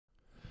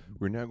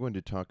We're now going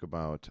to talk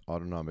about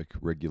autonomic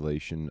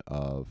regulation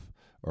or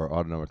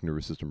autonomic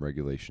nervous system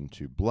regulation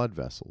to blood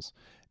vessels.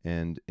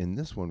 And in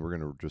this one, we're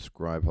going to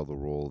describe how the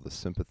role the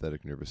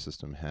sympathetic nervous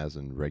system has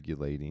in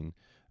regulating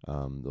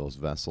those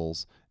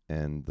vessels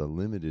and the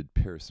limited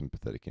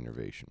parasympathetic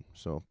innervation.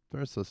 So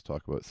first, let's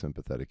talk about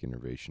sympathetic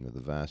innervation of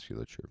the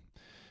vasculature.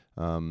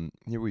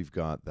 Here we've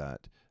got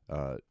that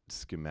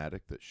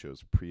schematic that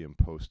shows pre and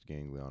post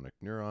ganglionic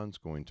neurons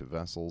going to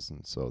vessels,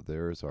 and so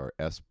there's our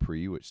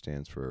S-pre, which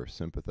stands for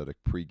sympathetic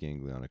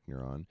preganglionic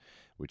neuron,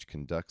 which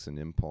conducts an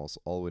impulse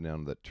all the way down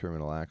to that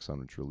terminal axon,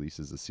 which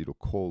releases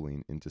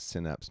acetylcholine into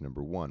synapse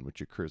number 1,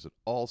 which occurs at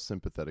all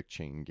sympathetic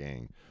chain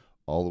gang,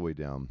 all the way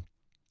down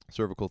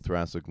cervical,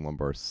 thoracic,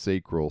 lumbar,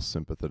 sacral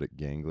sympathetic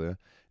ganglia.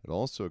 It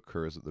also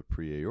occurs at the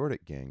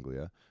preaortic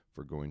ganglia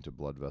for going to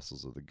blood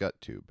vessels of the gut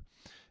tube.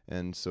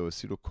 And so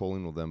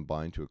acetylcholine will then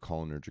bind to a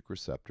cholinergic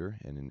receptor,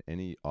 and in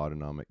any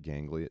autonomic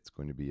ganglia, it's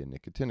going to be a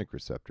nicotinic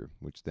receptor,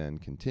 which then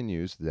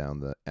continues down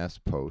the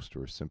S-post,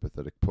 or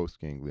sympathetic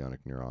postganglionic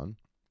neuron,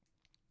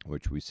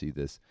 which we see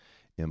this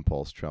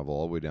impulse travel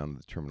all the way down to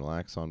the terminal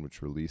axon,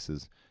 which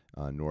releases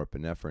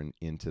nor-epinephrine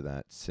into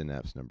that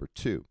synapse number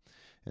 2.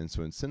 And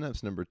so in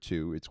synapse number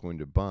 2, it's going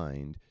to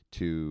bind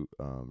to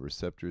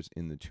receptors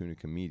in the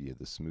tunica media,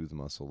 the smooth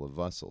muscle of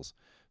vessels.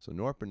 So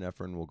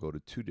norepinephrine will go to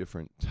two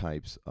different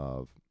types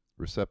of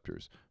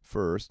receptors.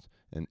 First,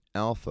 an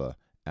alpha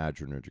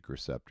adrenergic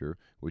receptor,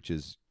 which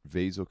is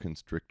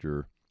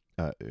vasoconstrictor,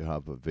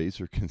 have a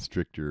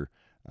vasoconstrictor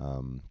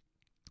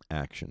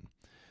action.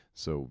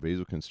 So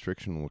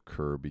vasoconstriction will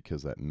occur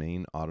because that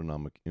main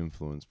autonomic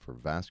influence for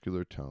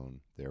vascular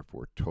tone,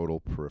 therefore total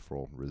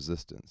peripheral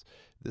resistance.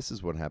 This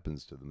is what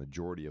happens to the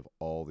majority of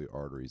all the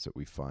arteries that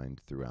we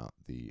find throughout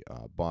the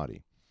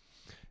body.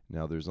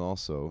 Now there's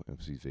also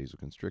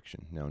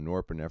vasoconstriction. Now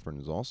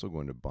norepinephrine is also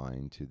going to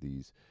bind to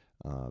these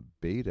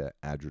beta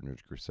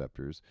adrenergic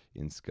receptors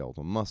in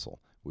skeletal muscle,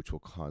 which will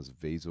cause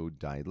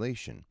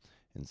vasodilation.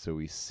 And so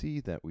we see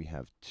that we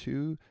have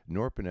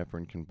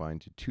norepinephrine can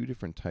bind to two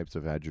different types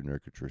of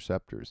adrenergic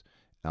receptors,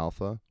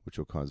 alpha, which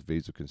will cause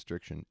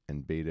vasoconstriction,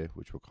 and beta,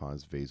 which will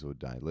cause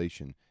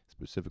vasodilation,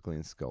 specifically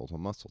in skeletal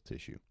muscle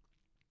tissue.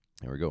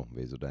 There we go,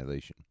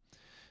 vasodilation.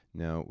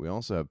 Now, we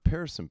also have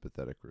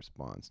parasympathetic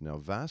response. Now,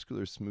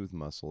 vascular smooth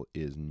muscle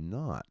is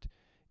not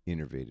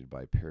innervated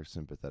by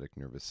parasympathetic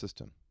nervous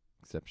system,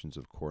 exceptions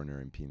of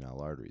coronary and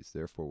penile arteries,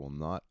 therefore will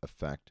not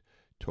affect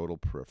total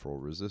peripheral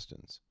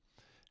resistance.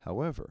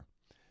 However,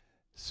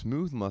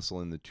 smooth muscle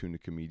in the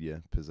tunica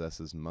media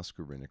possesses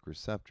muscarinic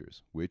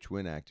receptors, which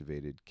when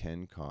activated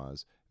can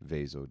cause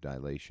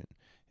vasodilation.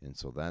 And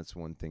so that's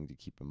one thing to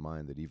keep in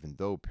mind, that even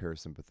though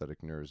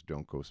parasympathetic nerves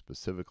don't go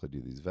specifically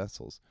to these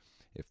vessels,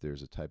 if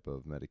there's a type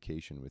of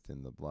medication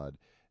within the blood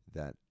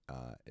that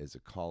is a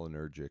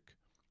cholinergic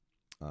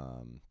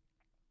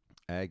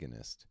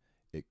agonist,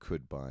 it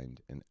could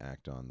bind and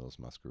act on those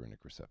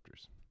muscarinic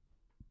receptors.